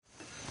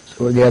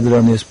So we're gathered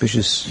on the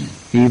auspicious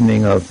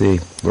evening of the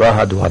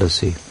Varahadeva.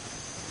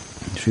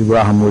 Sri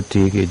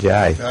Brahmamurti ki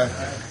Jai.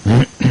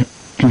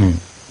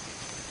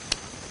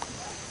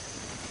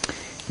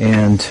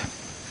 And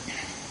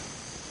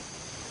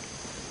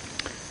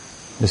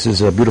this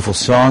is a beautiful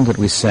song that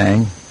we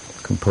sang,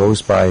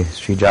 composed by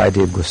Sri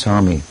Jayadev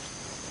Goswami.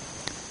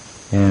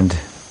 And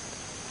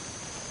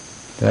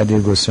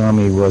Jayadev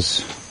Goswami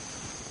was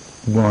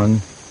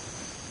one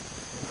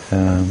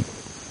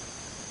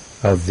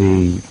of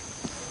the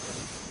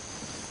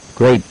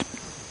great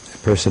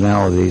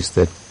personalities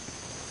that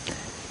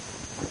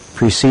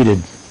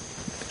preceded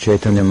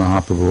Chaitanya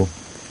Mahaprabhu,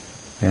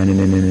 and in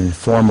an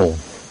informal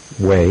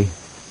way,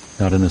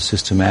 not in a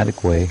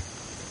systematic way,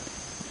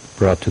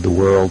 brought to the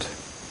world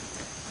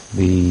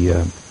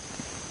the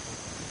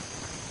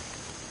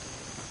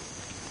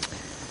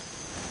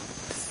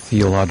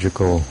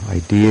theological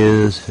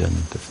ideas and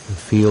the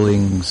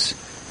feelings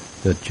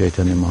that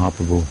Chaitanya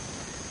Mahaprabhu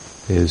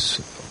is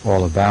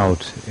all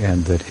about,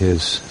 and that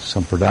his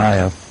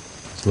sampradaya,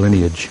 his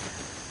lineage,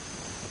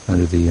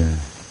 under the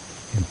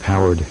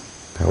empowered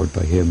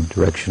by him,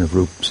 direction of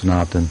Rupa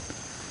Sanatana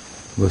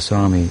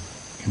Goswami,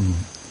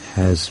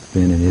 has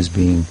been and is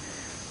being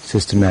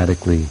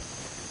systematically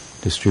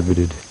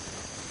distributed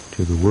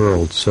to the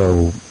world.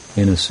 So,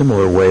 in a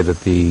similar way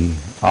that the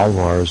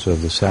Alvars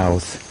of the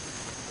South,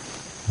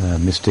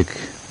 mystic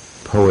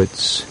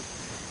poets,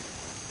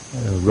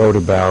 wrote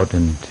about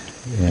and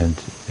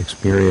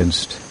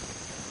experienced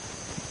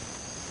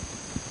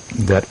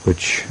that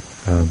which,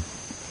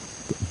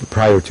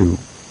 prior to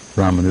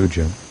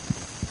Ramanuja,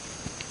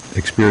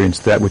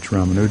 experienced that which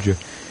Ramanuja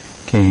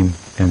came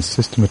and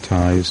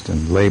systematized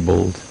and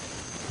labeled,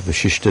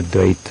 Vishishta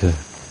Dvaita,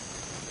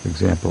 for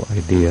example,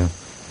 idea.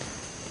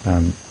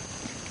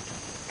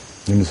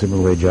 In a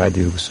similar way,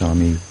 Jayadev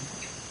Goswami,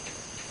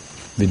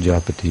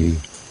 Vidyapati,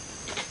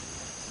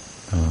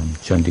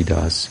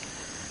 Chandidas,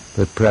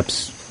 but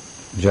perhaps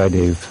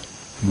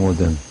Jayadev more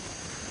than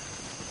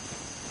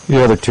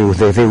the other two.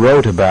 They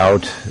wrote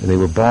about, they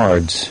were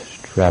bards,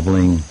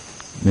 traveling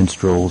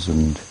minstrels,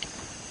 and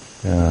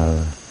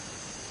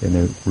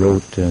they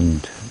wrote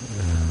and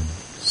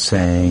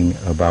sang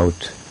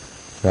about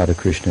Radha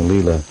Krishna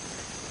Leela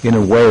in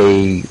a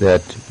way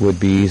that would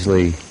be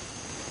easily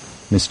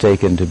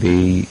mistaken to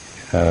be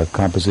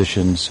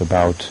compositions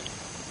about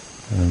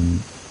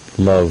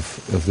love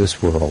of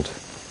this world,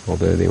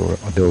 although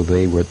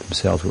they were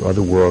themselves were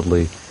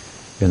otherworldly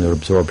in their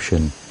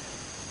absorption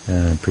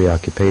and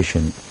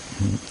preoccupation.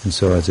 And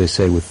so, as they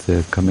say, with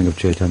the coming of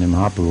Chaitanya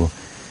Mahaprabhu,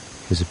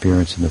 his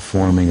appearance in the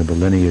forming of the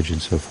lineage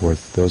and so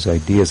forth, those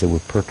ideas that were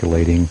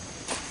percolating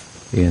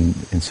in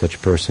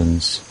such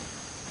persons,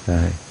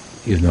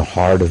 in the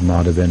heart of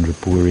Madhavendra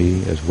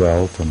Puri as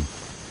well,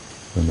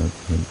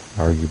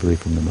 arguably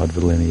from the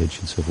Madhva lineage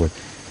and so forth,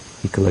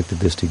 he collected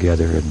this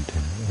together, and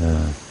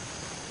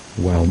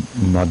while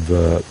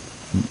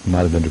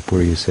Madhavendra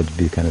Puri is said to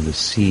be kind of the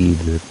seed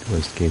that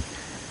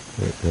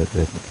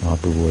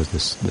Mahaprabhu was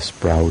the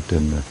sprout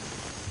and the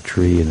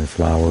tree and the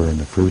flower and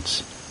the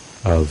fruits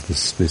of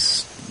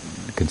this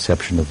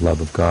conception of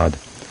love of God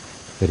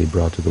that he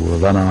brought to the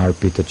world.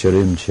 Anarpita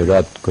charim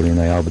chirat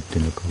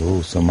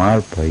karinayavatinakalo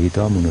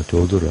samarpaita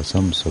munatodu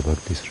rasam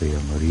sabhakti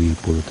sriya mari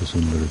purta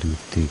sundara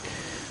dutti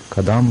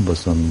kadamba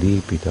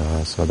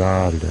sandipita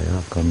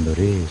sadaridaya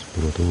kandare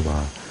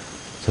spuratova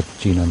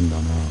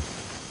satchinandana.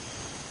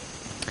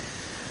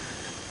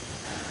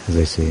 As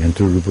I say,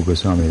 enter Rupa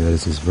Goswami, that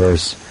is his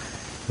verse.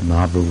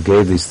 Mahaprabhu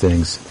gave these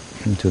things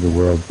to the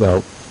world.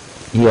 Well,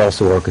 he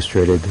also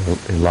orchestrated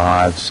the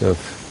life of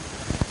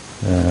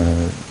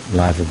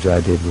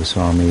Jayadev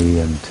Goswami,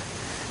 and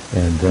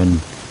then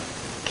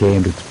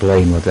came to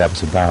explain what that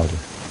was about.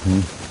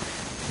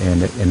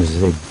 And as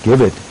I say,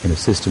 give it in a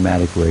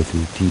systematic way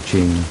through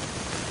teaching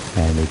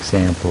and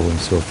example and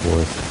so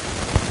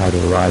forth, how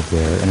to arrive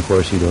there. And of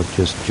course, you don't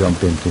just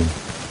jump into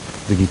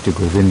the Gita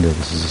Govinda.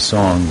 This is a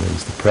song that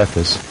is the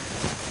preface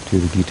to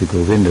the Gita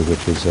Govinda,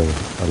 which is a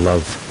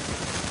love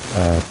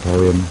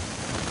poem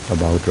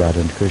about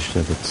Radha and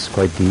Krishna that's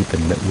quite deep,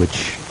 and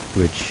which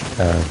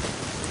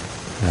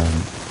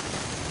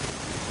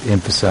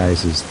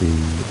emphasizes the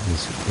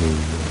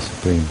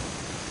supreme,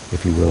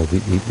 if you will,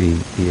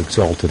 the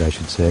exalted, I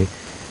should say,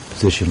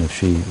 position of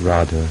Sri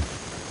Radha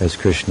as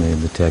Krishna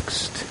in the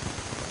text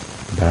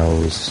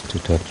bows to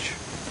touch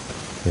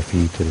their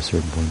feet at a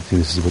certain point. See,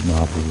 this is what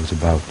Mahaprabhu was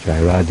about. Jai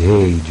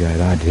Radhe, Jai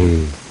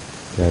Radhe,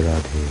 Jai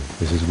Radhe.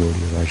 This is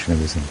Gaudiya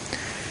Vaishnavism.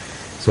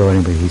 So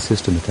anyway, he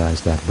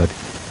systematized that.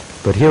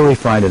 But here we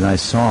find a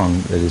nice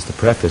song that is the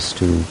preface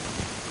to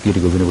Gita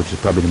Govinda, which is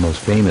probably the most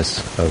famous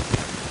of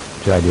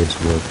Jayadev's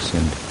works.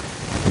 And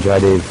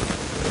Jayadev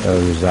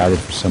resided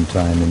for some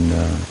time in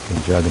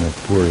Jagannath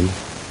Puri,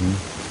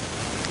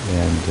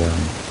 and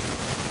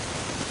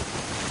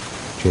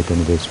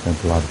Chaitanya Dev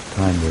spent a lot of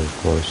time there, of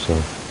course. So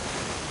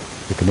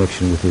the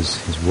connection with his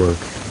work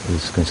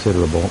is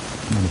considerable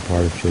on the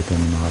part of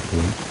Chaitanya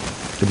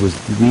Mahaprabhu. It was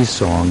these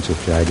songs of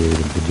Jayadev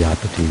and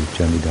Vidyapati,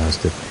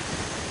 Chandidas, that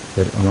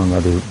that among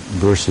other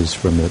verses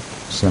from the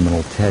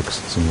seminal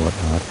texts and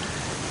whatnot,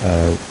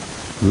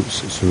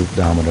 Swarup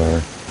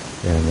Damodar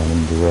and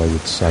Ananda Roy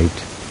would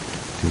cite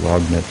to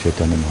augment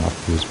Chaitanya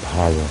Mahaprabhu's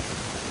bhava.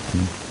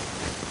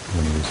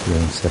 When he was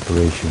feeling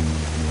separation,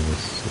 when he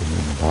was in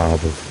the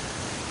bhava of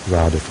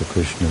Radha for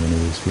Krishna, when he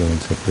was feeling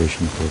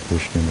separation for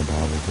Krishna in the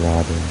bhava of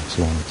Radha, and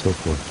so on and so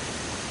forth,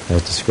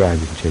 as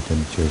described in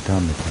Chaitanya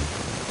Charitamrita.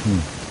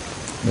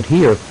 But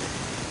here,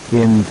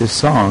 in this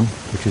song,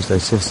 which is,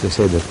 as I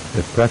say, the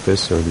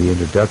preface or the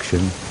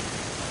introduction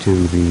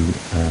to the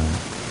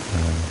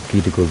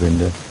Gita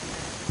Govinda,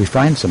 we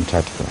find some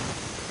tattva.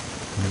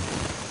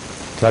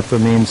 Tattva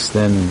means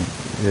then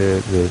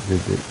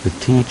the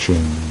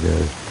teaching,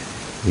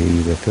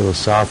 the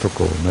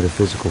philosophical,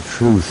 metaphysical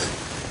truth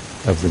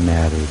of the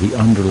matter, the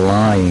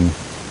underlying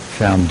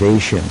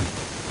foundation,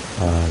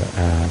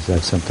 as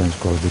I've sometimes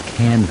called the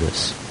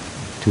canvas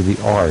to the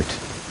art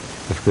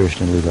of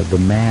Krishna Lila, the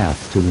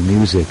math to the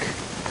music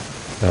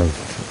of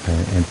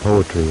and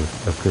poetry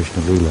of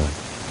Krishna Lila,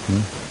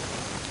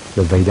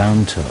 the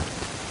Vedanta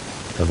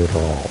of it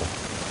all.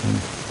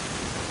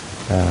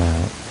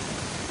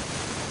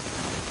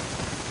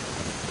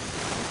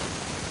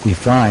 We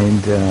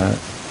find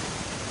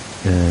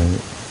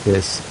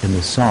this in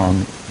the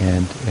song,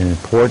 and an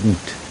important,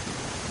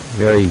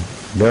 very,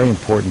 very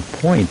important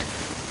point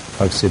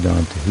of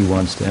Siddhanta he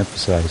wants to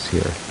emphasize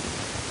here.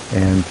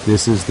 And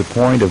this is the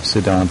point of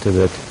Siddhanta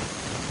that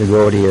the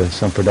Gaudiya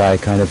Sampradaya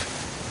kind of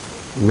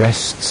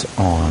rests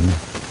on.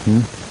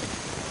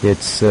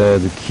 It's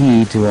the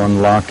key to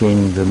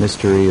unlocking the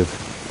mystery of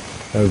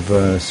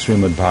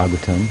Srimad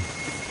Bhagavatam.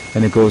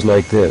 And it goes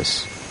like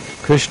this.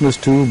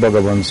 Krishnastu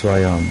Bhagavan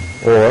Swayam.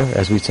 Or,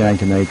 as we sang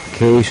tonight,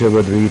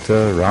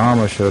 Keshavadrita,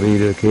 Rama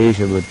Sharira,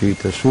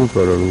 Keshavadrita,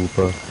 Shukara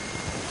Rupa,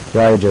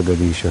 Jaya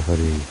Jagadisha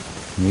Hari.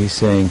 And he's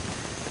saying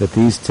that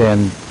these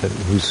 10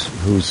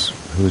 whose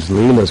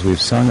leelas we've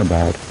sung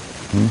about,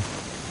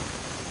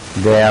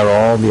 they are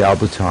all the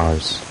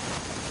avatars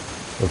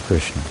of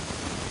Krishna.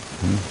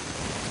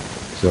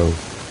 So,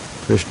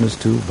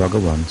 Krishnastu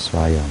Bhagavan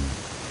Swayam.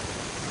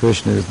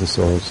 Krishna is the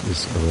source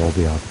of all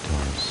the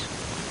avatars.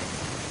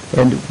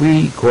 And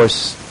we, of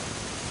course,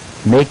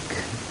 make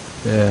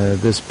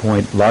this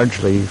point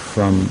largely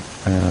from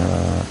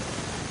an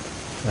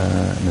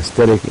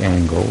aesthetic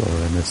angle or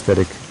an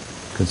aesthetic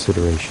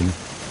consideration.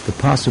 The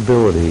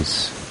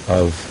possibilities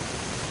of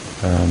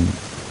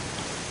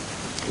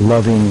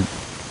loving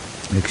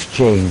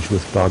exchange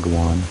with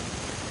Bhagavan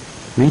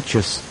reach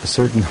a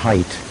certain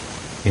height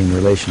in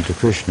relation to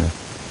Krishna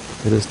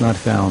that is not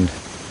found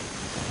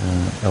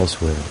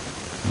elsewhere.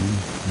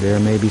 There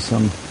may be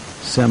some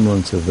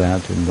semblance of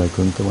that in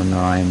Vaikuntha when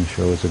Narayan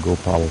shows a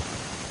Gopal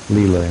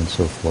Leela and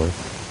so forth.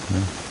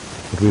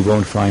 But we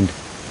won't find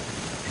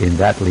in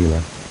that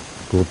Leela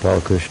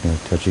Gopal Krishna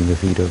touching the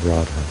feet of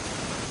Radha.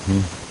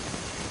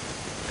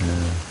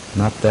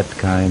 Not that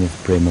kind of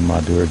prema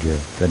madhurya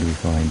that we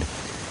find.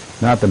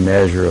 Not the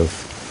measure of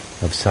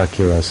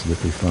Sakyarasa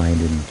that we find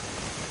in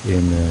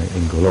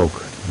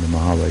Golok, in the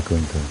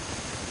Mahavaikuntha.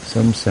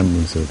 Some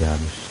semblance of that,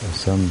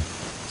 some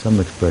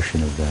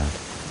expression of that.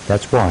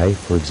 That's why,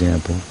 for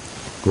example,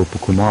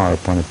 Gopakumar,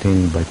 upon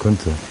attaining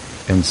Vaikuntha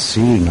and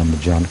seeing on the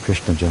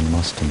Krishna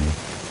Janmastami,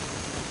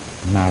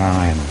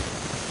 Narayana,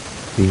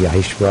 the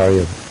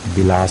Aishwarya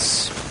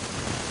Vilas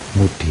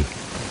Murti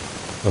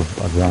of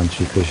Bhagavan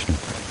Sri Krishna,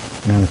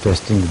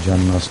 manifesting the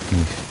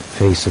Janmastami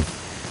face of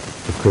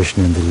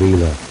Krishna in the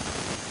Leela,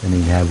 and the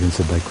inhabitants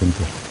of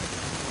Vaikuntha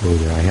go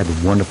there. I had a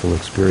wonderful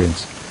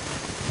experience.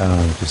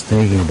 Just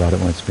thinking about it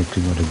once makes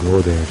me want to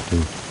go there,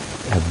 to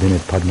have been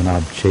at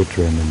Padmanabh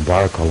Kshetra and in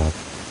Barakala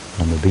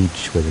on the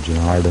beach where the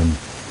Janardhan,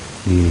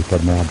 the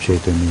Padmanabh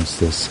Kshetra means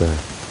this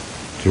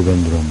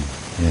Trivandrum,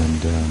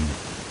 and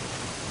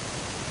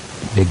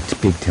big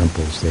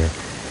temples there.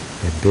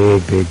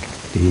 Big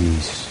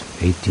deities,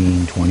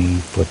 18,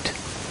 20-foot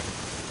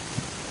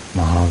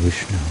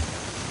Mahavishnu,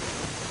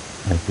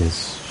 like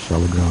this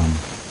Shalagram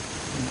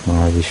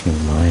Mahavishnu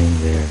lying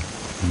there.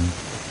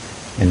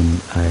 And in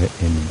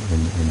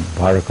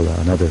Barakala,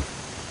 another,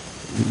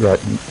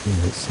 right in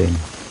the same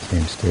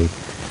state,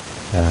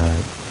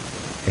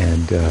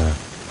 and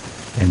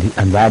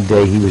that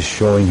day he was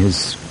showing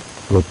his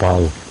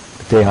Gopal.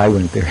 The day I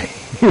went there,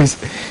 he was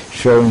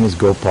showing his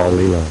Gopal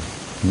Leela,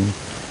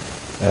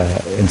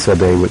 and so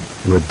they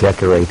would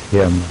decorate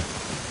him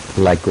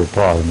like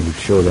Gopal, and he would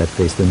show that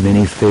face, the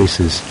many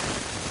faces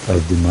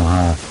of the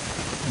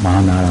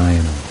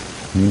Mahanarayana.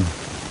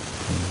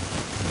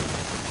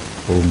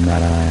 Om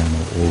Narayana,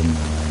 Om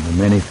Narayana, the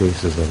many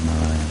faces of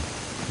Narayana.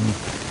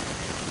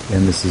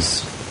 And this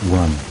is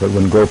one. But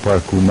when Gopal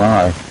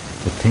Kumar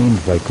attained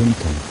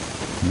Vaikuntha,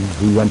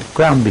 he went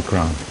crown by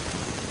crown,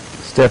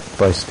 step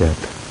by step,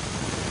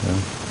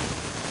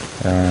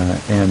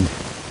 and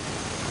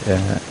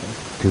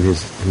to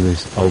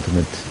his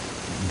ultimate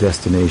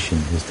destination,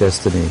 his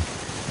destiny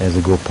as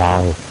a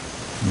Gopal,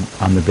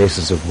 on the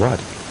basis of what?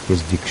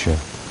 His Diksha.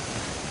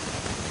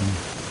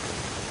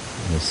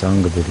 The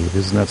Sangha Vidhi.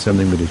 This is not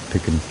something that you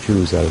pick and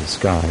choose out of the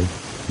sky.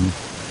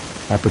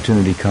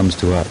 opportunity comes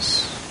to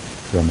us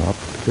from up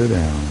to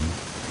down.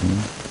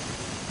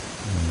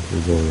 We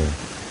go there.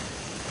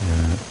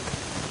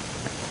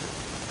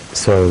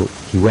 So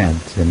he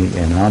went,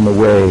 and on the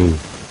way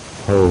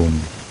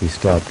home, he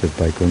stopped at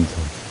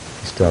Vaikuntha.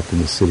 He stopped in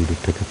the city to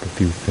pick up a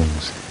few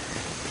things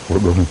before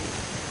going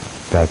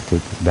back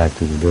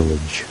to the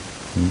village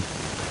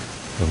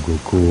of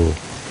Gokul.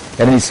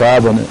 And he saw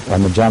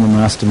on the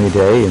Janmashtami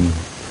day, and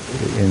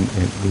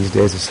these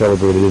days are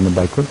celebrated in the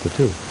Vaikuntha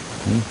too.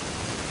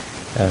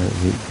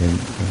 And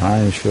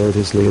Narayan showed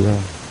his Leela,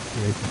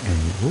 and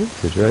he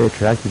was very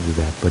attracted to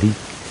that, but it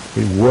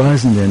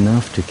wasn't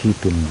enough to keep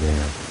him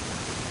there.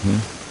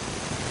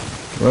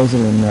 It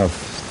wasn't enough,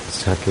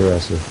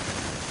 Sakyarasa,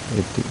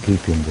 to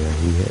keep him there.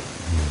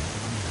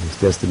 His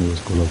destiny was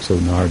Golok, so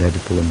Narad had to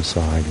pull him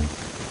aside, and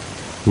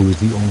he was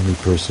the only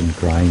person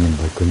crying in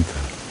Vaikuntha.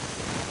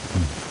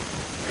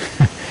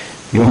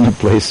 The only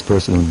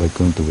person in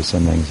Vaikuntha with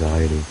some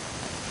anxiety.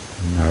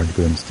 And Narad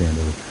couldn't stand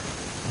up.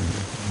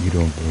 You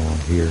don't belong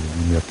here.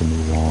 You have to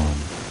move on.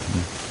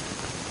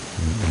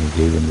 And he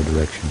gave him the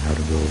direction how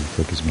to go. He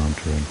took his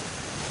mantra and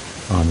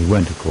on he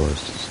went, of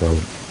course.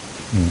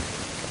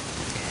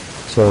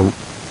 So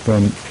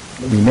when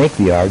we make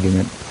the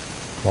argument,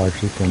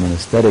 largely from an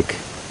aesthetic,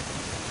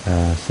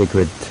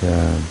 sacred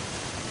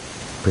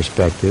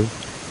perspective,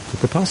 that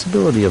the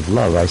possibility of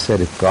love, I said,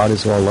 if God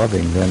is all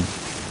loving, then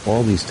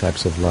all these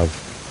types of love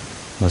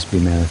must be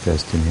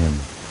manifest in Him.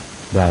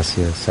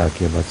 Dasya,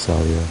 Sakya,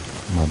 Vatsalya,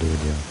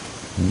 Madhurya.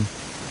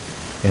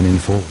 And in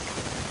full.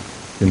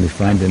 When we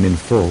find them in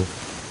full,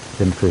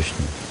 then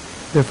Krishna.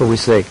 Therefore we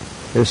say,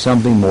 there's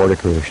something more to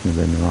Krishna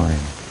than Narayan.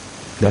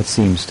 That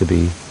seems to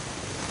be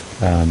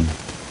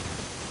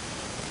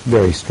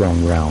very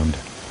strong ground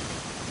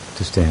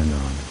to stand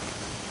on.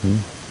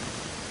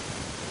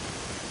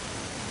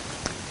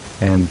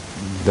 And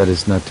that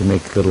is not to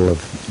make little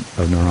of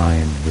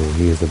Narayan, who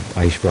he is the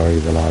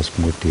Aishvarya, the last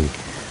murti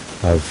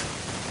of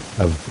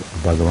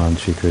Bhagavan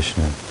Sri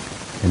Krishna.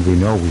 And we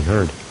know, we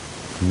heard,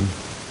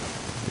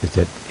 is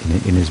that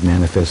in his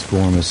manifest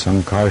form as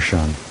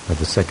Sankarshan, of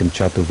the second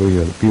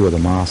Chaturvya view of the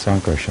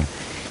Mahasankarshan,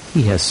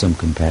 he has some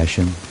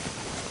compassion.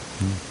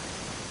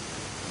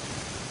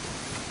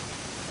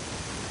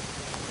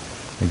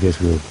 I guess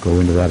we'll go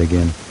into that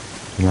again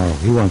tomorrow.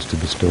 He wants to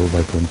bestow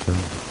Vaikuntha,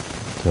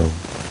 so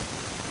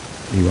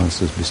he wants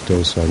to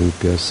bestow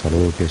Sarupya,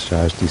 Salokya,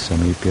 Shasti,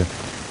 Samipya,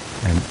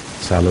 and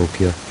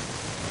Salokya,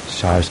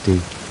 Shasti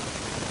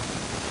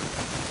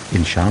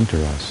in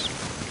Shantaras,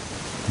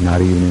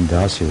 not even in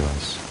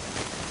Dasyaras.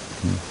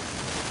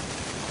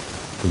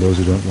 For those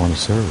who don't want to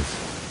serve,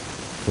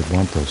 but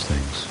want those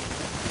things.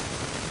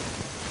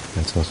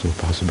 That's also a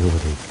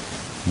possibility.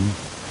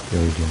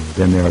 Very general.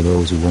 Then there are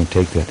those who won't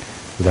take that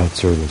without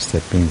service.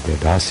 That means they're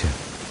dasya.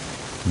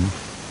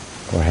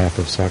 Or half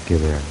of sakya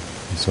there,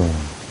 and so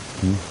on.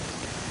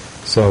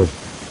 So,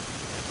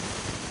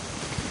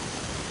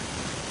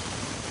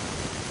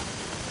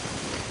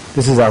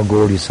 this is our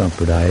Gaudiya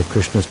Sampradaya.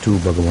 Krishna's tu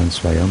Bhagavan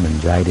Swayam,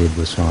 and Jayadev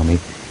Goswami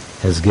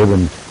has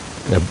given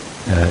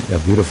a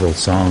beautiful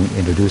song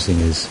introducing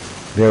his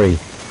very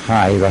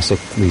high,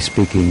 rasically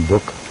speaking,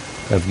 book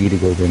of Gita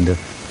Govinda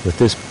with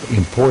this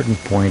important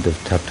point of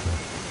tattva.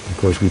 Of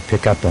course, we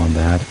pick up on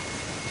that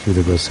through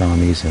the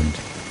Goswamis and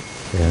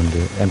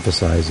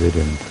emphasize it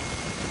and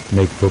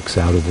make books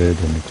out of it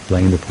and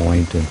explain the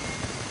point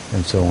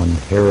and so on,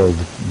 herald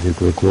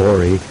the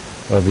glory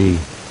of the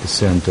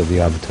descent of the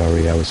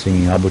Avatari. I was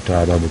singing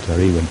Avatar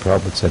Avatari when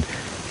Prabhupada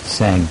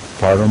sang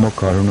Parama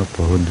Karuna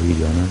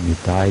Pahudvijana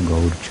Nitai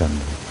Gaur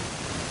Chandra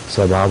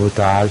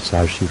Sabavatar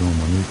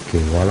Sarshiromani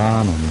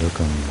Kevalananda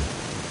Kanda.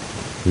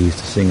 He used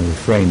to sing a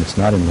refrain that's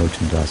not in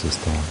Lochan Das's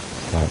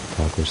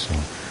Thakur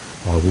song.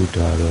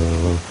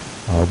 Avutara,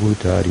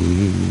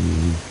 Avutari,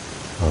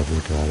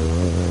 Avutara,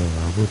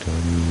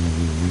 Avutari.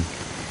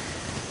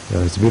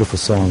 It's a beautiful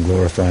song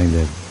glorifying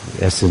the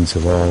essence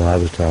of all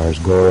avatars,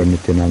 Gaura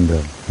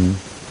Nityananda.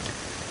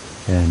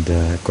 And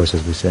of course,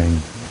 as we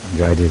sang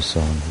Jayadev's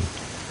song,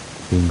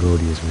 being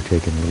Gaudiyas, we're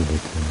taking a little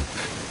bit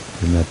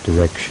in that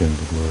direction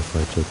to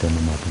glorify Chaitanya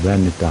Mahaprabhu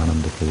and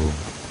Nityananda Prabhu.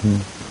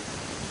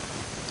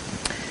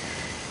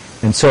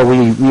 And so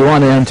we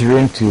want to enter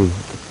into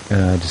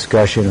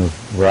discussion of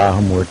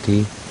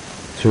Varahamurti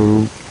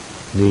through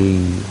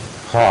the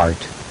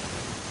heart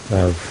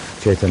of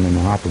Chaitanya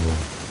Mahaprabhu.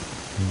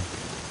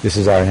 This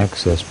is our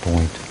access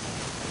point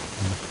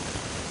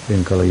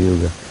in Kali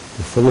Yuga,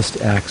 the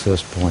fullest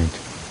access point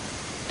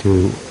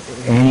to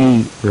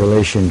any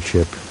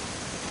relationship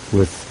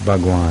with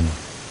Bhagwan,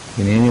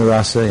 in any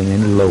rasa, in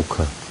any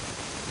loka,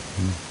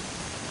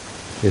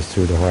 is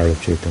through the heart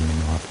of Chaitanya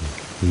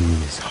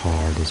Mahaprabhu. His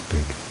heart is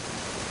big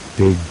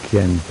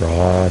and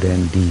broad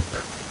and deep.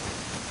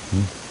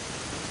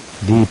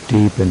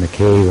 Deep in the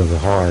cave of the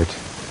heart.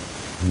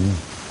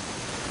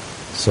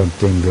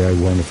 Something very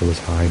wonderful is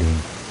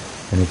hiding,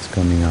 and it's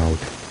coming out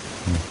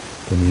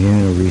from the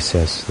inner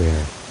recess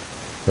there.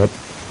 But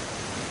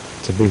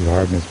it's a big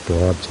heart and it's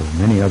broad, so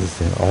many other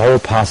things, all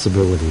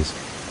possibilities.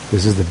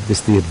 This is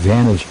the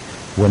advantage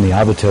when the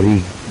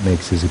avatari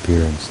makes his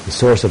appearance, the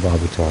source of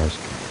avatars,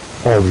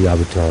 all the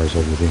avatars are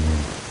within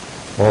him.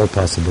 All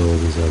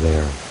possibilities are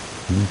there.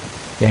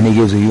 And he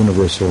gives a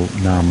universal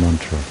Nam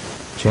mantra.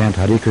 Chant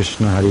Hare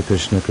Krishna,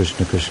 Krishna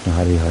Krishna,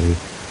 Hare Hare,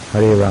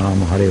 Hare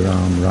Ram,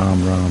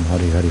 Ram Ram,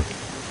 Hare Hare.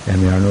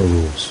 And there are no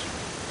rules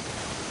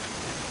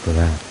for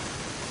that.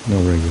 No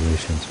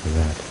regulations for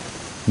that.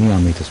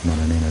 Niyamita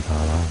Smaranena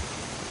Thala.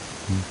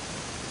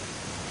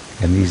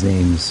 And these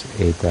names,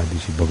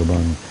 Etadishi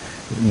Bhagavan,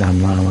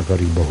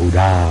 Namakari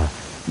Bahuda,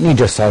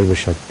 Nija Sarva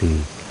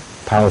Shakti,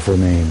 powerful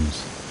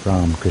names,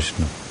 Ram,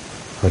 Krishna,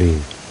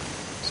 Hare.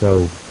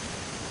 So,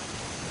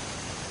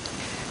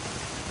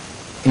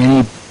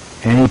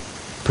 any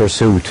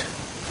pursuit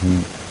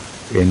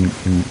in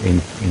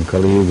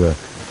Kali Yuga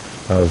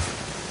of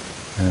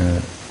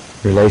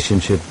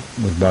relationship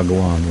with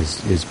Bhagavan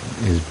is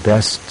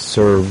best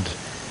served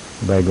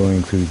by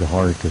going through the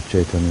heart of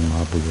Chaitanya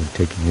Mahaprabhu and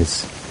taking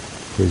his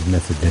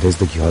method. That is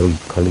the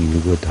Kali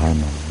Yuga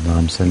Dharma,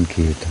 Nam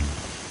Sankirtan.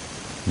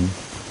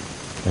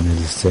 And it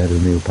is said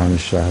in the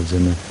Upanishads,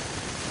 in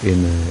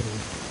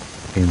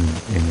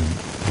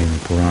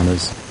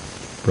Puranas,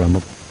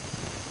 Brahma,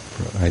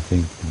 I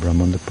think the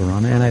Brahmanda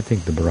Purana, and I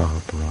think the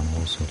Varaha Purana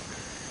also.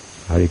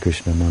 Hare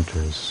Krishna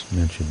mantra is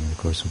mentioned in the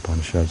course of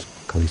Upanishads,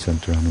 Kali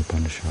Santarana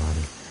Upanishad,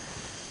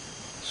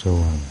 so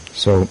on.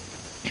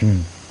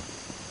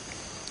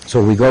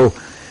 So we go,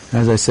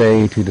 as I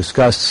say, to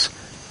discuss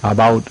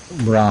about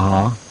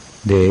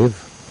Varahadeva,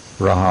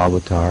 Varaha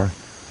Avatar,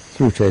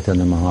 through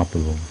Chaitanya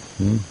Mahaprabhu.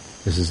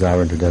 This is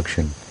our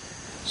introduction.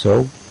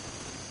 So,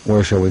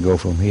 where shall we go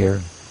from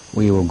here?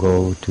 We will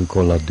go to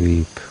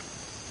Koladweep.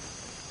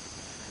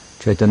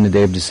 Chaitanya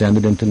Dev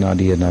descended into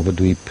Nadia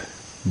Navadweep.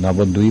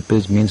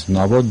 Navadweep means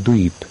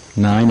Navadweep,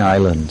 9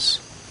 islands.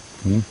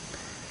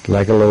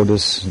 Like a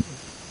lotus,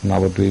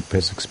 Navadweep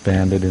has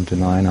expanded into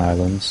 9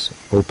 islands,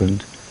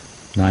 opened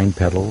 9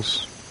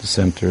 petals. The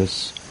center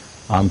is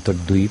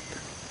Antardweep,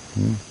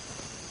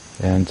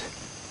 and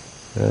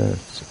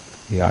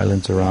the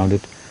islands around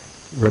it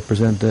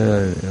represent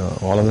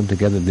all of them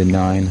together, the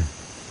 9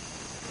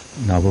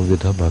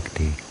 Navavidha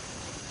Bhakti.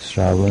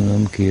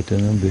 Shravanam,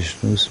 Kirtanam,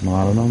 Vishnu,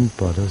 Smaranam,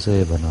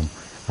 Padasevanam,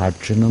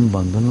 Archanam,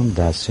 Bandhanam,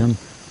 Dasyam,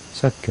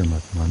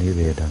 Sakyamatmani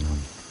Vedanam.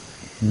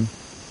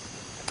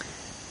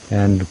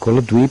 And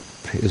Koladweep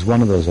is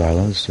one of those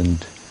islands,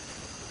 and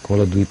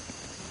Koladweep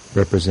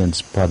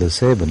represents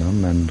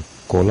Padasevanam, and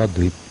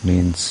Koladweep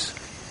means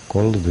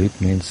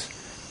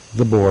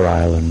the Boar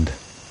Island.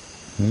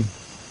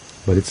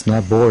 But it's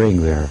not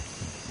boring there.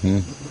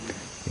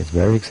 It's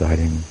very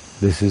exciting.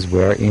 This is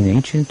where, in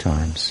ancient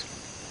times,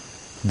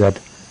 that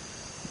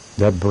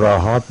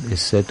Varaha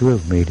is said to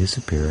have made his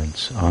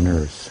appearance on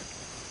earth.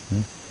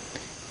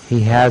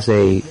 He has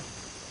a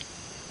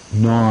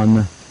non-earthly,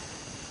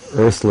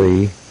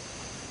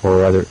 or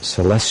rather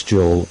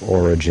celestial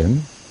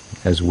origin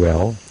as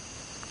well,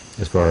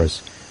 as far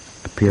as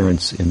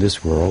appearance in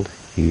this world.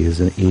 He is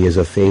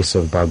a face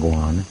of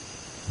Bhagavan.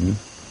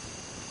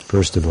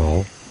 First of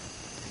all,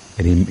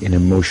 an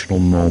emotional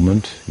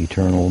moment,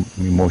 eternal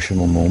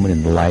emotional moment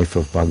in the life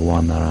of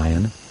Bhagavan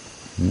Narayan.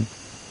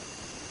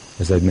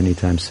 As I've many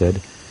times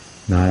said,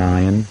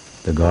 Narayan,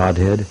 the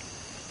Godhead,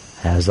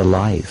 has a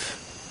life,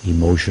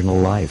 emotional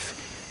life,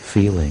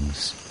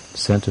 feelings,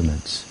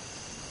 sentiments.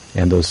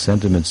 And those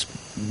sentiments,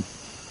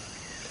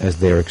 as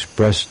they're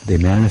expressed, they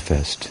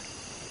manifest.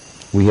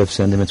 We have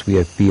sentiments, we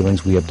have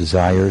feelings, we have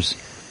desires,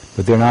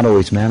 but they're not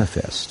always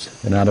manifest.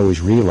 They're not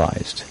always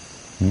realized.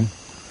 And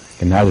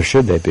neither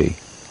should they be,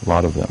 a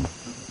lot of them.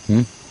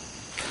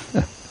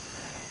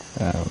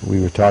 We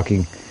were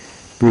talking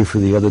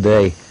briefly the other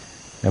day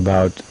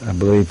about, I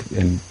believe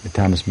in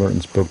Thomas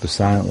Merton's book, The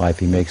Silent Life,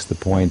 he makes the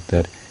point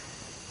that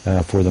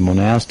for the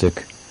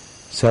monastic,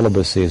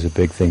 celibacy is a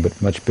big thing,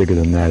 but much bigger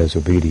than that is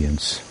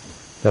obedience.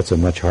 That's a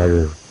much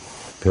harder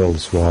pill to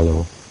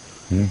swallow.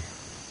 And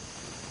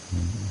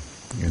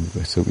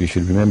so you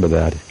should remember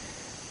that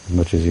as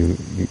much as you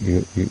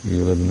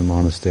live in the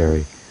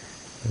monastery.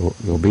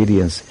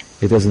 Obedience,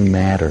 it doesn't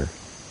matter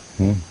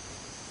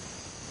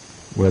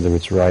whether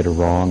it's right or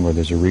wrong, or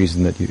there's a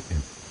reason that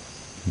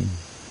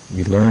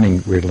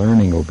we're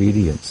learning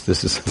obedience.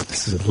 This is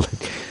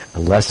a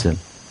lesson.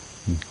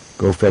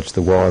 Go fetch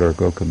the water,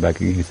 go come back.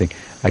 You think,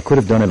 I could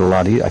have done it a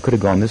lot easier. I could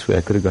have gone this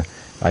way.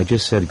 I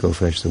just said go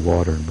fetch the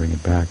water and bring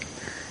it back.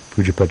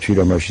 Pujapad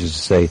Sridhar Maharaj used to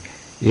say,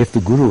 if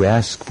the Guru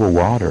asks for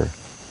water,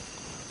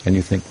 and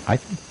you think, I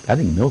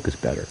think milk is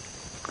better.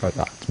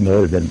 It's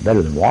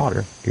better than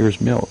water. Here's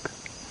milk.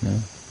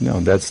 No,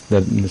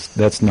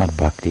 that's not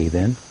bhakti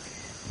then.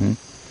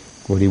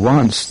 What he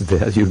wants,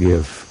 that you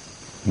give.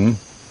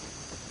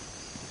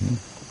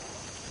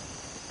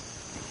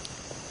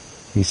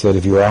 He said,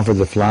 if you offer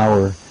the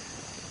flower,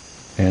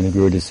 and the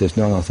Guru just says,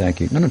 no, thank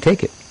you. No,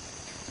 take it.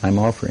 I'm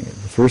offering it.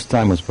 The first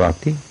time was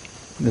bhakti,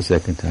 the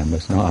second time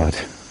was not.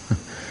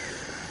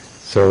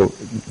 So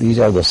these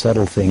are the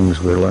subtle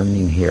things we're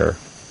learning here.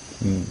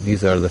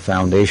 These are the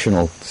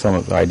foundational, some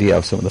of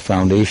the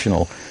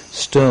foundational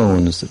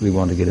stones that we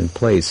want to get in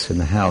place in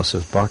the house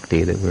of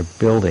bhakti that we're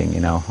building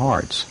in our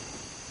hearts.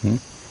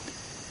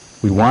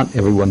 We want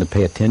everyone to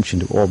pay attention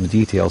to all the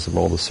details of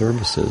all the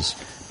services,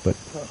 but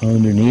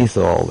underneath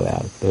all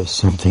that, there's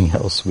something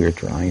else we're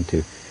trying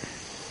to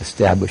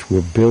establish.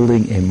 We're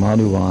building a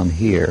Madhuvan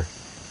here,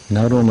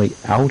 not only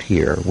out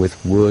here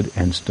with wood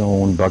and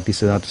stone.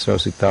 Bhaktisiddhanta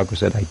Saraswati Thakur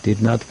said, I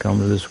did not come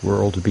to this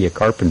world to be a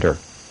carpenter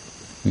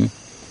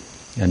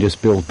and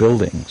just build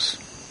buildings.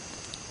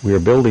 We are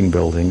building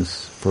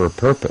buildings for a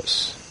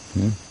purpose,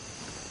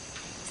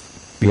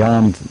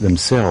 beyond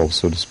themselves,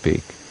 so to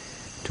speak,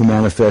 to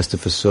manifest a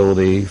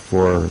facility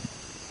for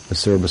the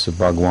service of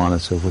Bhagavan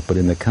and so forth, but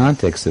in the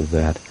context of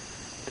that,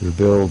 to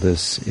build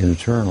this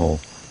internal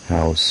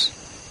house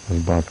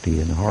of bhakti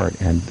in the heart.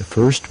 And the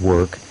first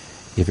work,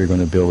 if you're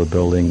going to build a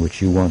building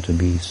which you want to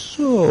be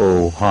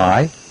so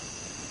high,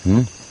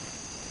 that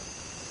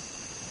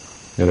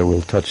it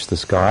will touch the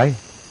sky,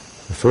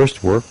 the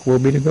first work will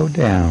be to go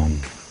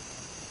down.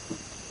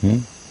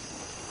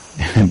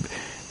 And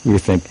you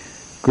think,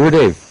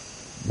 Gurudev,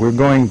 we're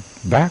going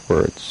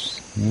backwards.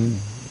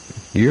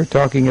 You're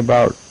talking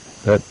about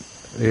that,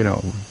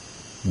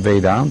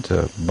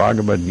 Vedanta,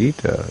 Bhagavad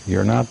Gita,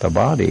 you're not the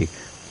body.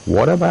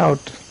 What about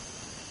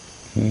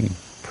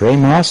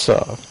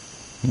Premasa?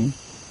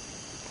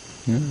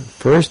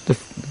 First,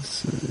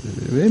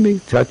 maybe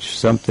touch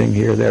something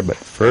here or there, but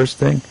first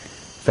thing,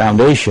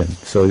 foundation.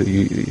 So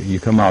you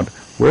come out,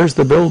 where's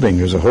the building?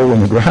 There's a hole in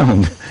the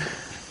ground.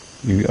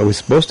 I was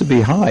supposed to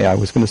be high. I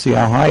was going to see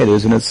how high it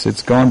is, and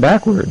it's gone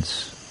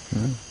backwards.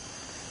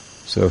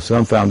 So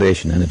some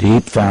foundation, and a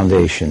deep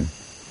foundation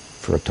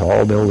for a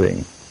tall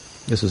building.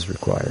 This is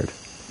required.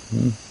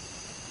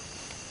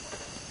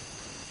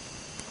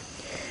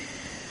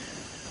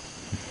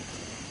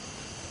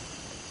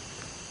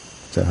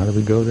 So how do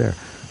we go there?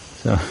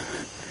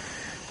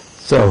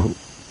 So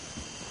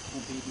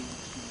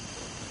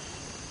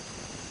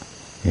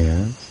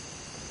yes.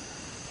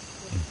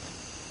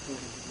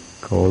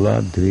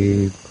 Kola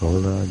Dweep.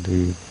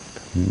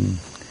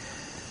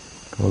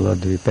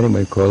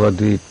 Anyway, Kola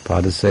Dweep,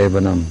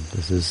 Padasevanam.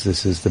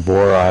 This is the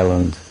Boar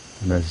Island.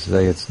 And as I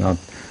say, it's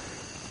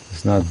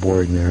not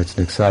boring there. It's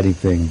an exciting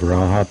thing.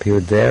 Varaha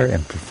appeared there,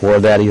 and before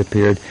that he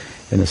appeared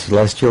in the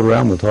celestial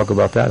realm. We'll talk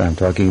about that. I'm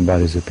talking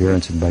about his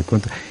appearance in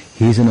Vaikuntha.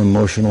 He's an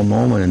emotional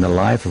moment in the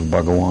life of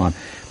Bhagavan.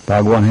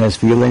 Bhagavan has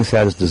feelings,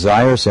 has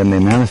desires, and they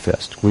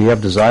manifest. We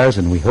have desires,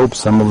 and we hope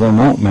some of them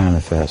won't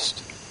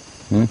manifest.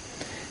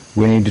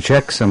 We need to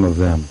check some of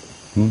them.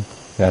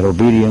 That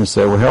obedience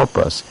that will help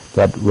us.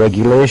 That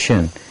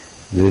regulation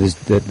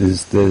that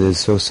is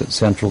so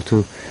central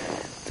to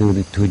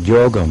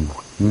yogam.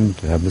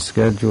 To have the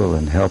schedule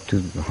and help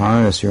to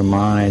harness your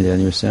mind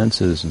and your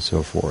senses and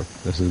so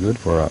forth. This is good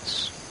for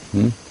us.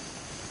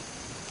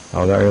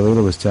 Audari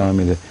Lula was telling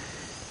me that,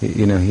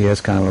 he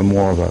has kind of a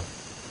more of a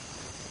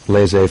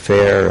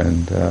laissez-faire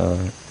and,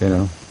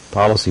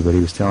 policy, but he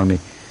was telling me,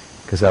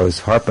 because I was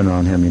harping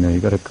on him,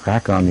 you've got to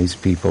crack on these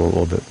people a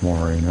little bit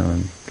more,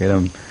 and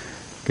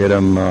get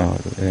them,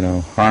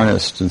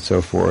 harnessed and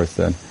so forth.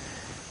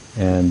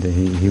 And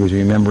he was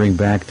remembering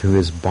back to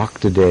his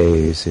Bhakta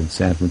days in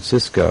San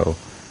Francisco,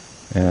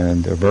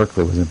 and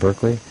Berkeley, was it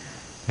Berkeley?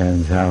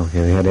 And how he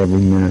had every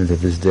minute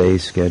of his day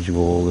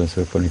scheduled and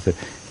so forth. He said,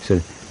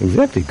 it was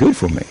actually good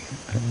for me.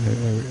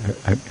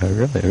 I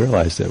really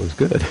realized that it was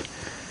good.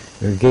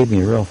 It gave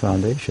me a real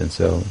foundation,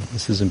 so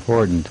this is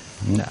important.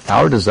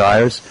 Our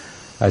desires,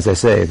 as I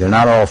say, they're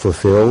not all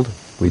fulfilled.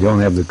 We don't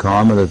have the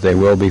karma that they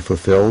will be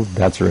fulfilled.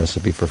 That's a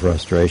recipe for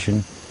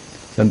frustration.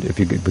 And if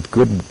you get with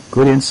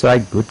good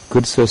insight, good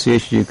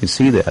association, you can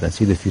see that and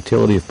see the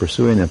futility of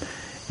pursuing them,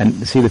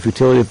 and see the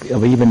futility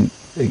of even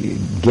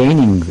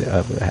gaining,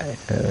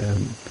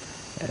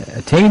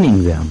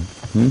 attaining them,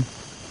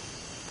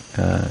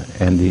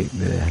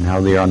 and how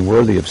they are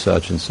unworthy of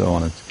such and so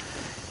on.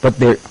 But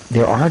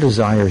there are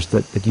desires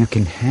that you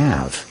can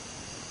have,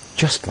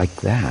 just like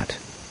that,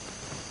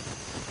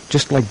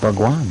 just like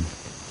Bhagwan.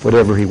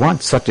 Whatever he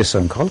wants, satya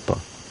sankalpa,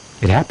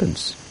 it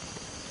happens.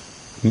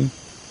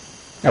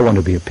 I want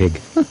to be a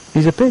pig.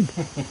 He's a pig.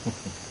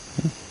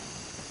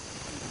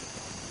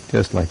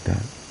 Just like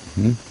that.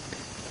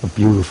 A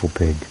beautiful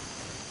pig.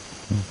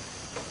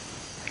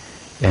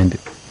 And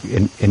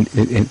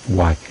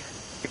why?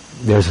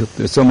 There's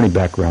so many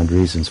background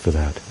reasons for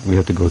that. We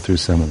have to go through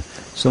so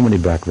many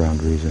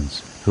background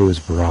reasons. Who is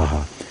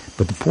Varaha?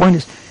 But the point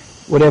is,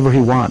 whatever he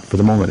wants, for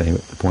the moment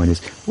anyway, the point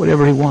is,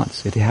 whatever he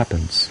wants, it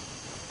happens.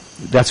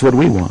 That's what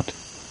we want.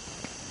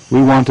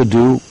 We want to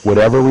do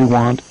whatever we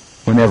want,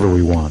 whenever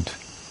we want,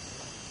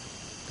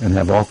 and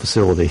have all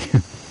facility.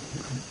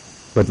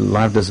 But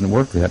life doesn't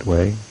work that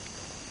way.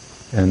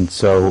 And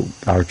so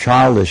our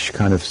childish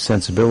kind of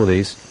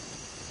sensibilities,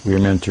 we are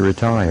meant to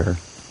retire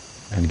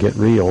and get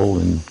real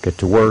and get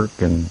to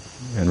work and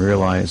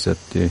realize that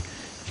you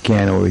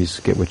can't always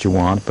get what you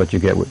want, but you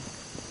get what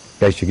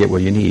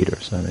you need, or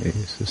something.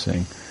 It's the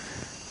saying.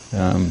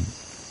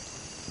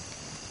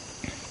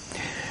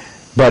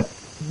 But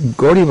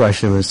Gaudiya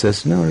Vaishnava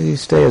says, no, you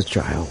stay as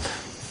child.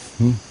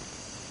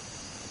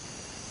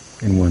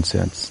 In one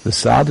sense. The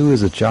sadhu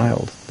is a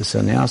child. The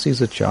sannyasi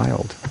is a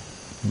child.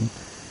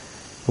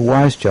 A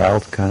wise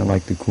child, kind of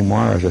like the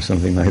Kumaras or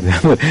something like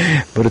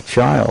that, but a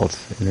child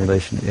in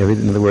relation to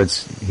everything. In other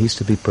words, he's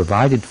to be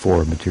provided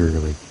for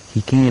materially.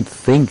 He can't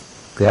think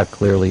that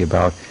clearly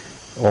about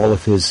all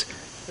of his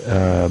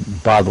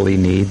bodily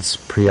needs,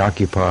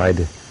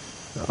 preoccupied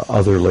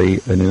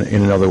otherly in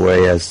another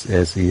way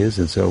as he is,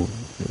 and so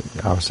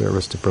our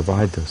service to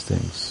provide those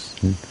things,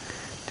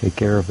 take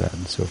care of that,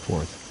 and so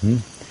forth.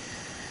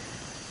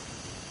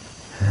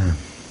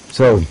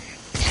 So,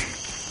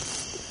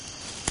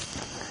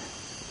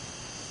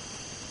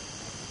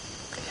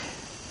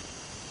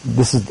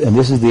 this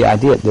is the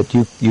idea that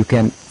you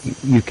can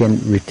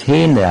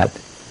retain that.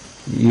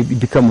 You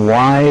become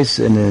wise,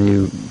 and then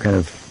you kind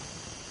of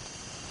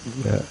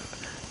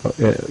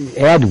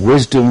add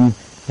wisdom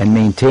and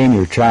maintain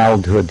your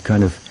childhood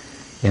kind of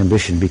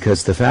ambition.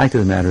 Because the fact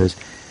of the matter is,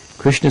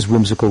 Krishna is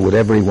whimsical.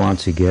 Whatever he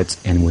wants, he gets.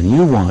 And when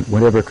you want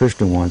whatever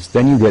Krishna wants,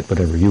 then you get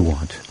whatever you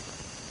want.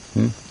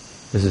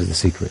 This is the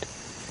secret.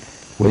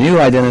 When you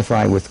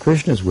identify with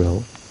Krishna's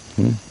will,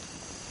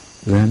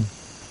 then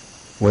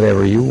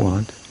whatever you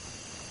want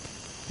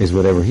is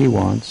whatever he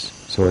wants.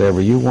 So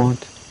whatever you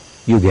want,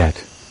 you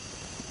get.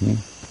 This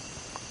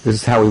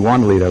is how we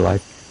want to lead our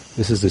life.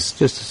 This is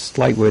just a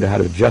slight way to how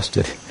to adjust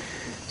it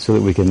so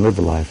that we can live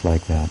a life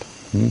like that.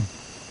 And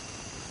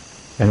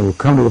it will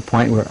come to a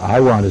point where I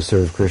want to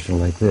serve Krishna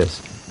like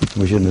this.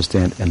 We should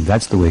understand, and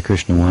that's the way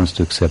Krishna wants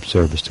to accept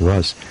service to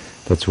us.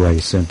 That's why he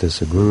sent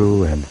us a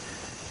guru, and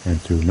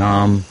through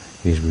Nam,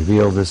 he's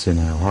revealed this in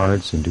our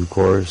hearts in due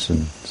course,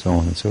 and so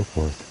on and so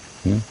forth.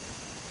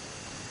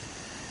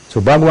 So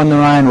Bhagavan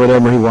Narayan,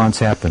 whatever he wants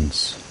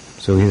happens.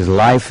 So his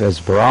life as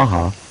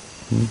Varaha,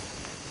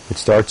 it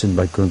starts in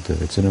Vaikuntha.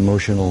 It's an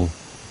emotional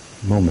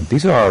moment.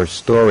 These are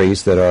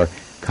stories that are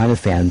kind of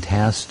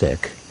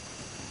fantastic.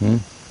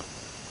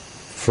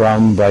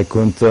 From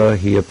Vaikuntha,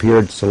 he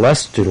appeared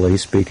celestially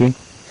speaking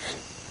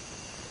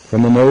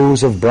from the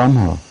nose of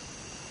Brahma.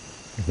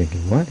 You're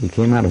thinking, what? He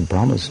came out of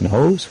Brahma's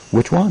nose?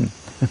 Which one?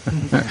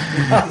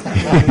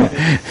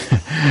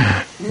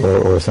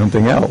 or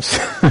something else.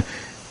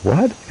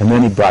 What? And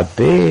then he brought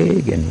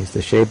big, and he's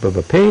the shape of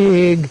a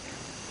pig,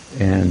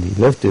 and he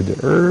lifted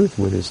the earth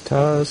with his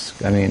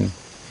tusk. I mean,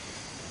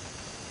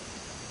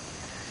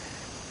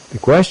 the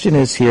question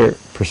is here,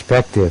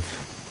 perspective.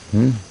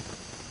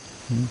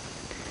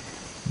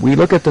 We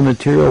look at the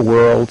material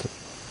world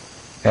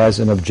as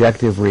an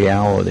objective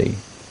reality,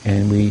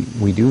 and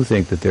we do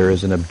think that there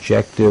is an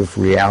objective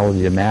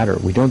reality to matter.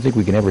 We don't think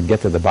we can ever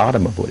get to the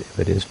bottom of what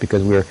it is,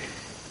 because we're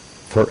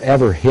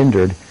forever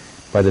hindered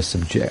by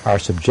our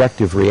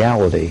subjective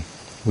reality.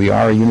 We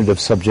are a unit of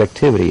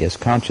subjectivity as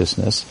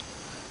consciousness,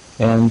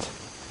 and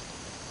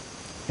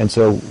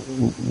so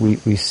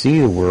we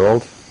see the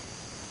world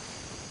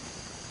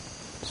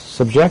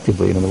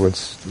subjectively. In other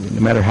words,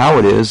 no matter how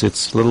it is,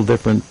 it's a little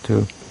different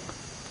to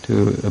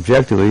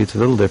objectively, it's a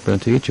little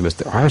different to each of us.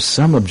 There are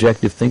some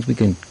objective things we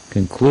can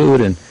conclude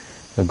and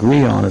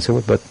agree on and so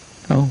forth, but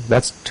no,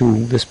 that's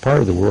to this part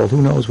of the world.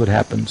 Who knows what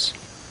happens?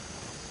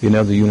 The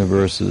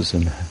universes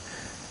and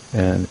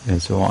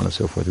so on and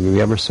so forth. Will we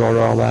ever sort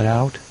all that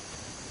out?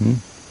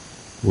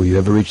 Will you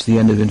ever reach the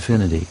end of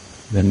infinity?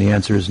 Then the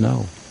answer is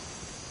no.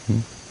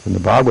 From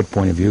the Bhagavad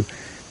point of view,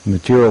 the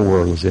material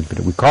world is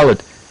infinite. We call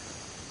it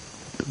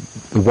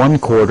the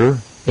 1/4,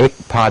 ek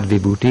pad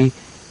vibhuti,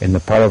 and the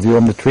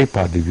Paravyom, the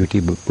tripad vibhuti,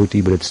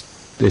 but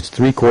it's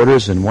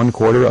 3/4 and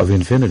 1/4 of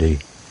infinity.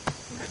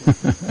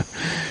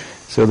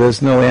 So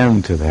there's no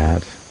end to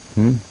that.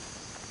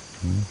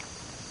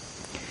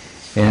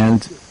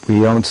 And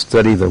we don't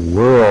study the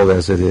world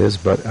as it is,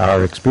 but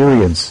our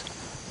experience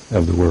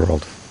of the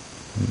world.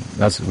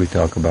 That's what we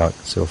talk about,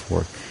 and so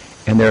forth.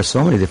 And there are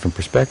so many different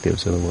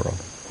perspectives of the world.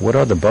 What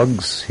are the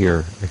bugs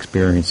here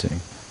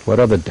experiencing?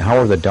 How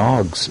are the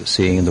dogs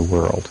seeing the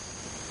world?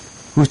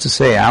 Who's to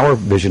say our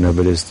vision of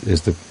it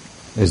is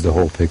the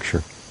whole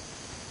picture,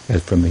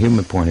 as from the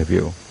human point of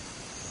view?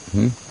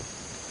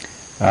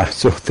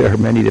 So there are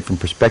many different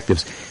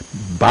perspectives.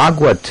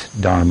 Bhagavad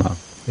Dharma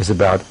is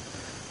about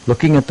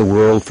looking at the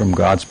world from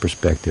God's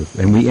perspective,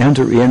 and we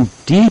enter in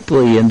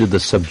deeply into the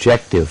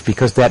subjective,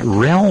 because that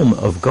realm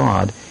of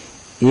God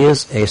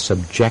is a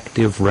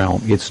subjective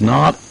realm.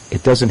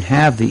 It doesn't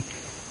have the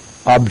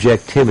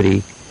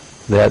objectivity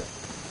that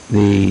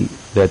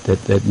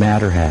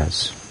matter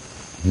has.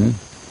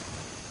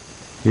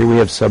 Here we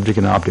have subject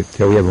and object.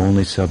 There we have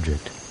only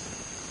subject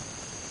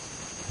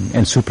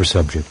and super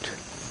subject.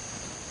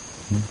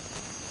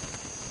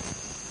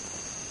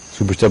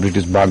 Super subject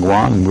is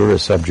Bhagwan, and we're a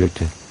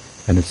subject.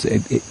 And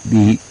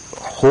the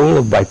whole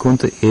of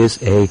Vaikuntha is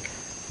a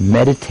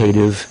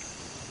meditative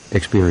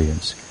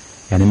experience.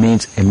 And it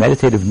means a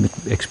meditative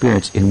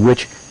experience in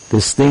which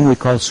this thing we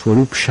call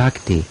Swarup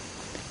Shakti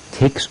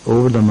takes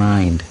over the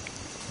mind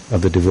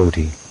of the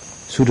devotee.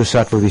 Sudha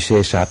Sattva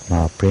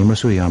Visheshatma Prema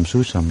Suyam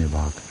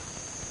Susamyabhak.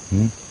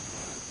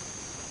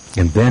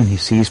 And then he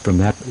sees from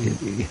that,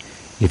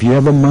 If you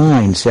have a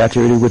mind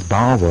saturated with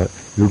bhava,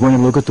 you're going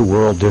to look at the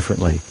world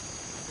differently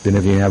than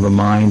if you have a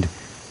mind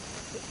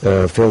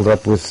filled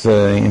up with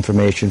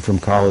information from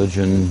college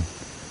and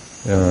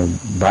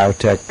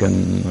biotech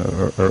and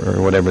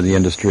or whatever the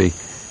industry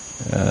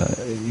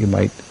you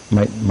might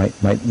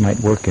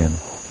work in.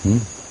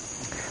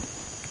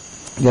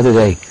 The other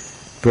day,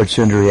 Bert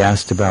Sundari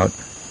asked about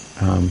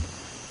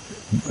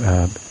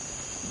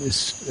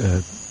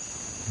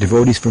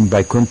devotees from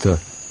Vaikuntha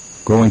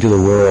going to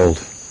the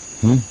world.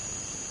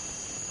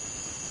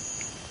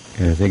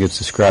 And I think it's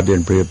described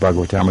in Brihad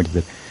Bhagavatamrita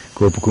that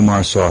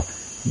Gopakumar saw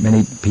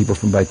many people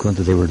from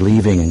Vaikuntha. They were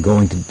leaving and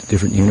going to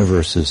different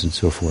universes and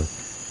so forth,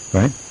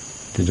 right?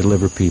 To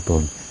deliver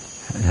people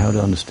and how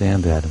to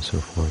understand that and so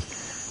forth.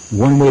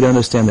 One way to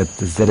understand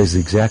that is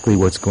exactly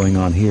what's going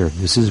on here.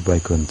 This is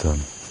Vaikuntha,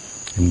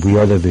 and we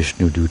are the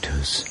Vishnu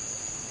Dutas.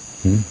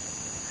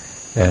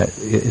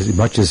 As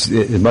much as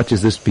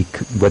this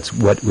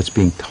what's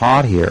being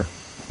taught here,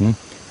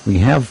 we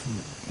have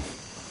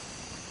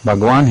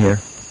Bhagwan here.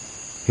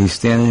 He's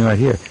standing right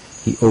here.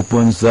 He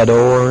opens the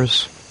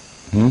doors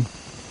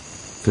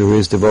through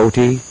his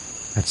devotee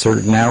at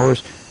certain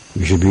hours.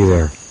 We should be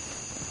there.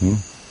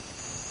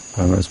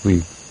 Unless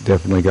we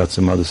definitely got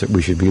some others that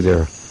we should be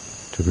there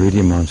to greet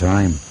him on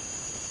time,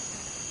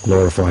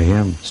 glorify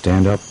him,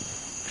 stand up,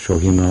 show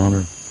him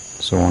honor,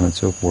 so on and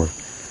so forth.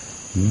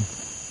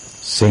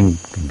 Sing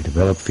and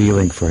develop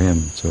feeling for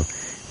him. So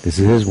this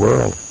is his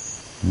world.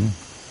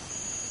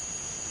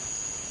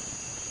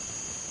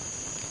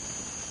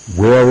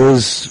 Where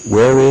is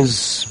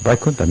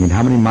Vaikuntha? I mean,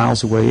 how many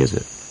miles away is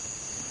it?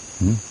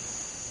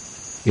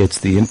 It's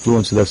the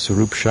influence of that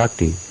Sarup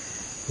Shakti.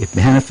 It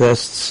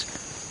manifests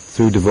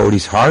through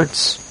devotees'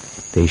 hearts.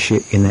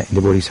 In the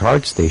devotees'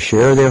 hearts, they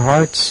share their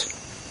hearts.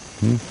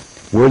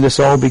 Where this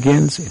all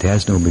begins, it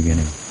has no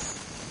beginning.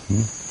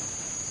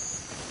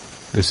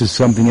 This is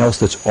something else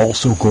that's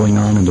also going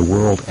on in the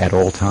world at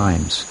all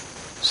times.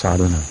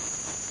 Sadhana.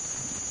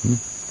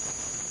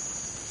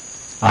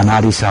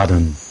 Anadi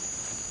sadhan.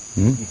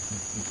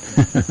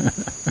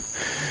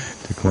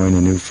 To coin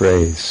a new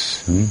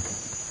phrase.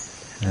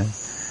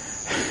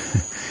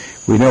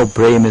 We know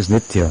prema is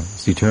nitya,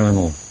 it's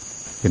eternal.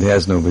 It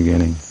has no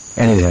beginning,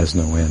 and it has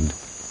no end.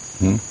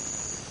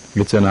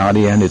 It's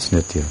anadi and it's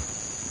nitya.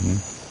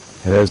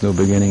 It has no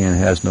beginning and it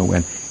has no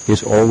end.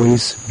 It's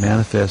always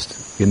manifest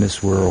in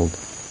this world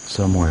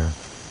somewhere.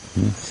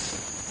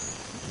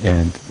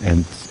 And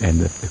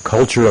the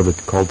culture of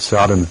it, called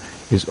sadhana,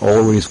 is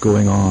always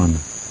going on.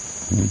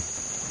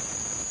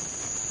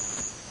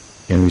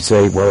 And we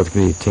say, well, it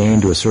can be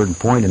attained to a certain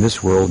point in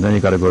this world, and then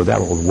you've got to go to that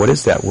world. What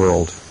is that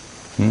world?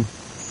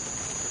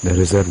 That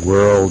is that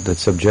world, that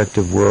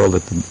subjective world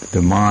that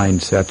the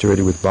mind,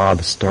 saturated with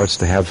bhava, starts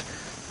to have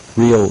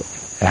real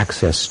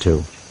access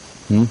to.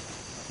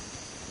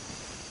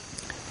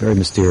 Very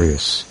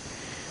mysterious.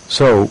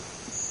 So,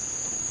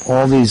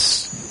 all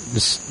these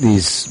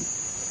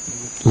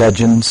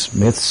legends,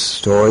 myths,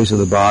 stories of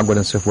the Bhagavad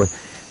and so forth,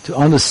 to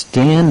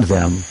understand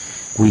them,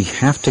 we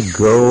have to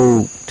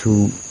go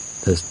to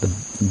the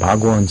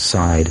Bhagwan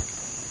side,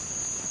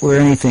 where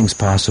anything's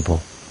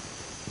possible.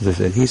 As I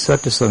said, he's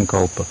Satya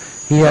Sankalpa.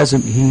 He has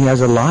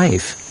a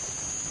life,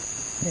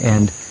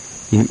 and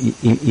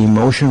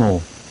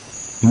emotional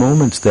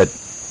moments that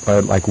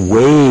are like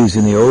waves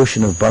in the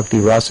ocean of Bhakti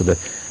Rasa,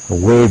 a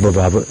wave of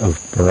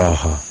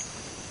Varaha,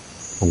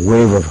 a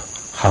wave of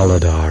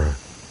Haladhara,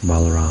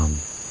 Balaram,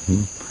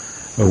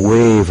 a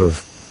wave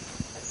of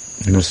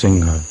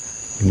Nrsimha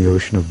in the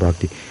ocean of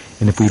Bhakti.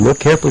 And if we look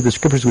carefully at the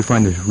scriptures, we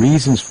find there's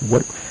reasons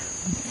for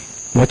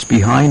what's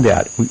behind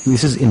that.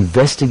 This is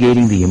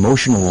investigating the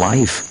emotional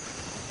life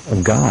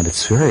of God.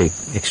 It's a very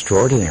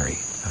extraordinary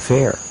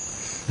affair.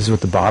 This is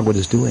what the Bhagavad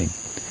is doing.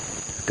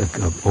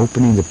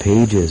 Opening the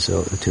pages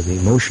to the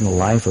emotional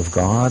life of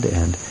God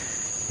and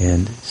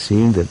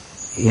seeing the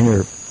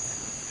inner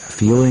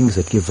feelings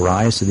that give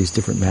rise to these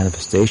different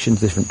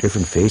manifestations,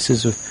 different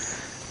faces of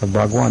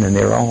Bhagwan, and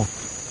they're all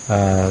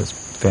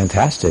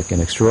fantastic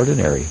and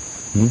extraordinary.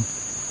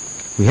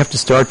 We have to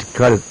start to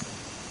try to,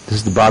 this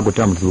is the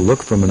Bhagavatam, to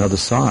look from another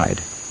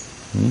side.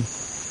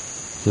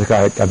 Like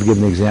I've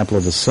given the example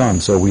of the sun.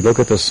 So we look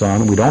at the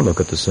sun, we don't look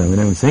at the sun, we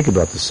don't even think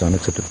about the sun,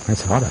 except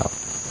it's hot out.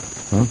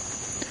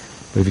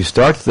 But if you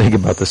start to think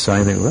about the sun,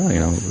 you think,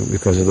 well,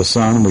 because of the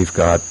sun, we've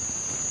got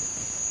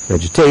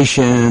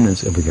vegetation, and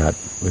so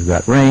we've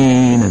got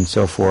rain, and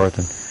so forth.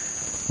 And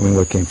I mean,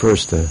 what came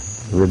first, the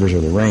rivers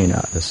or the rain?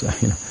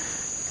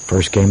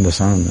 First came the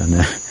sun, and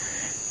then,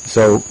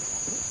 so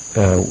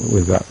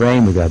we've got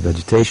rain, we've got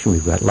vegetation,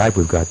 we've got life,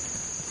 we've got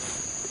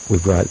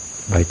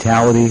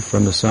vitality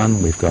from the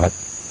sun, we've got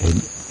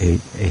a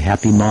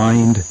happy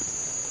mind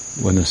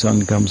when the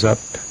sun comes up.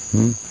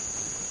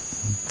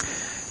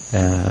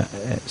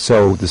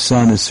 So the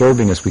sun is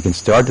serving us. We can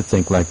start to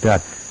think like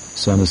that. The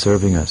sun is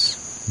serving us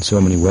in so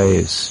many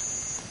ways.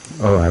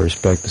 Oh, I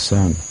respect the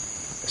sun.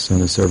 The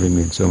sun is serving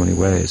me in so many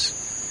ways.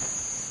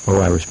 Oh,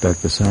 I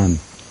respect the sun.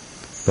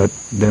 But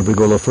then if we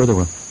go a little further,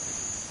 well,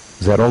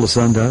 is that all the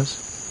sun does?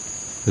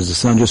 Does the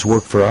sun just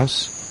work for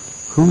us?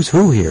 Who's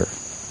who here?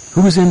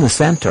 Who's in the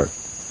center?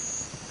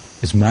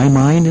 Is my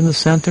mind in the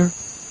center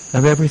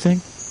of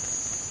everything?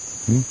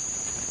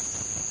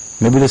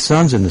 Maybe the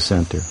sun's in the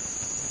center.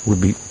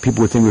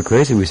 People would think we're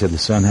crazy if we said the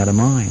sun had a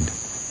mind.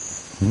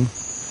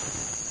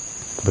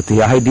 But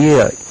the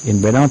idea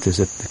in Vedanta is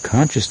that the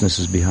consciousness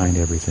is behind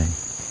everything.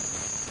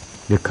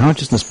 The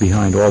consciousness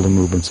behind all the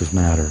movements of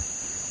matter.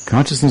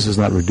 Consciousness is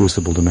not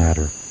reducible to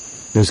matter.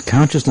 There's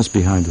consciousness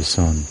behind the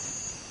sun.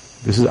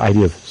 This is the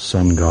idea of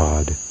sun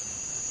god.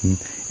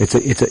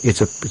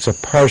 It's a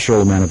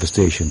partial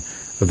manifestation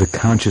of the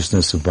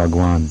consciousness of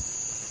Bhagwan,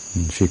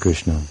 Shri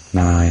Krishna,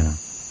 Narayana.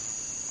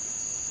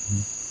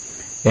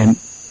 And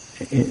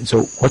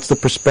so, what's the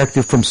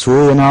perspective from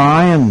Surya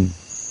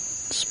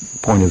Narayan's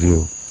point of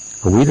view?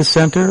 Are we the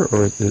center,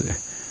 or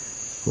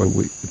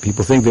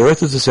people think the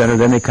Earth is the center?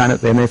 Then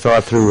they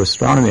thought through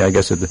astronomy, I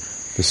guess, that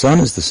the sun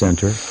is the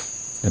center,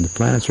 and the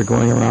planets are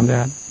going around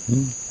that.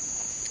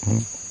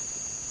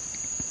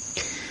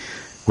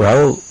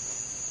 Well,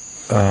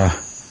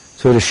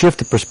 so to shift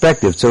the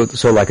perspective,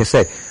 so like I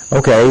say,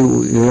 okay,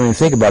 you don't even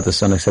think about the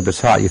sun except it's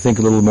hot. You think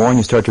a little more, and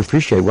you start to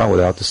appreciate, well,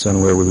 without the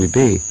sun, where would we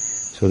be?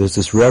 So there's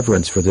this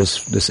reverence for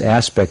this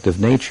aspect of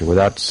nature.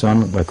 Without the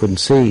sun, I couldn't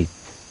see.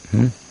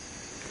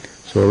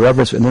 So a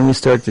reverence, and then we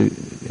start to,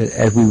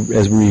 as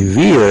we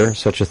revere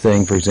such a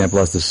thing, for example,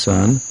 as the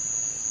sun,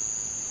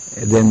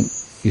 then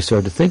you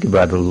start to think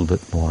about it a little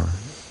bit more.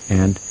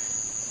 And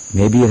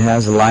maybe it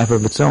has a life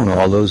of its own.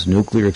 All those nuclear